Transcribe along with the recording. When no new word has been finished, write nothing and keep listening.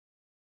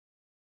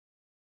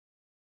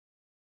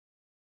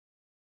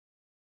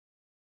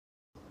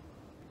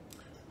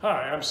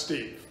Hi, I'm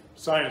Steve,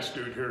 Science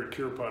Dude here at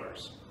Cure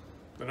Putters.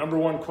 The number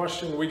one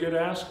question we get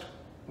asked,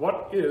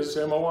 what is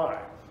MOI?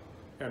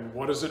 And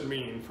what does it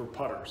mean for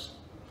putters?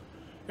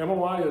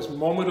 MOI is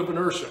moment of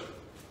inertia,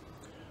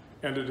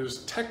 and it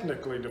is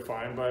technically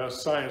defined by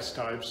us science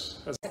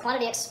types as the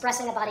quantity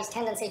expressing a body's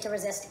tendency to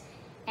resist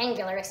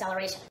angular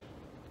acceleration.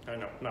 I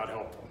know, not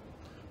helpful.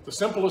 The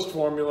simplest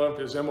formula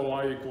is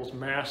MOI equals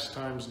mass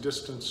times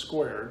distance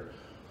squared.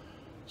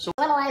 So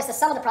MOI is the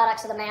sum of the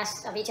products of the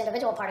mass of each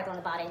individual particle in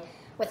the body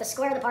with the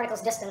square of the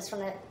particle's distance from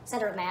the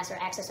center of mass or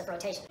axis of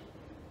rotation.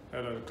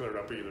 That doesn't clear it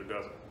up either,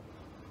 does it?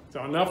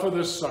 So enough of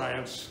this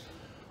science.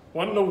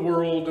 What in the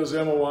world does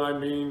MOI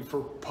mean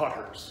for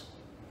putters?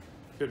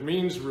 It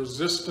means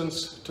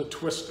resistance to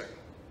twisting.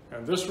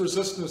 And this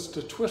resistance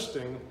to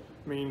twisting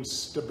means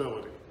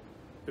stability.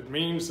 It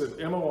means that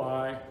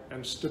MOI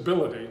and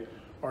stability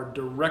are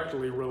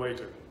directly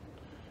related.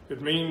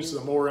 It means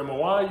the more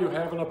MOI you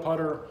have in a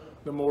putter,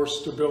 the more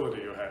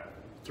stability you have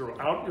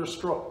throughout your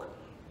stroke,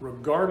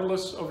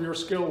 regardless of your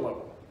skill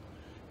level.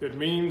 It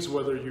means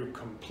whether you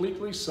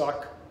completely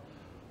suck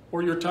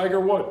or you're Tiger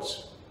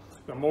Woods,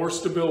 the more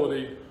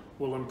stability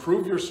will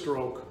improve your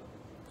stroke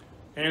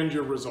and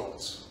your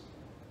results.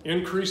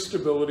 Increased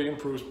stability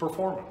improves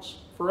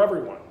performance for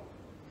everyone.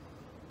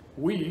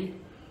 We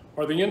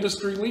are the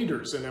industry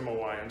leaders in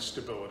MOI and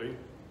stability,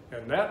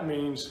 and that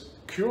means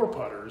Cure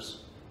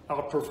putters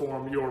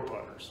outperform your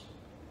putters,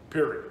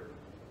 period.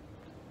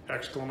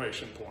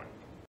 Exclamation point.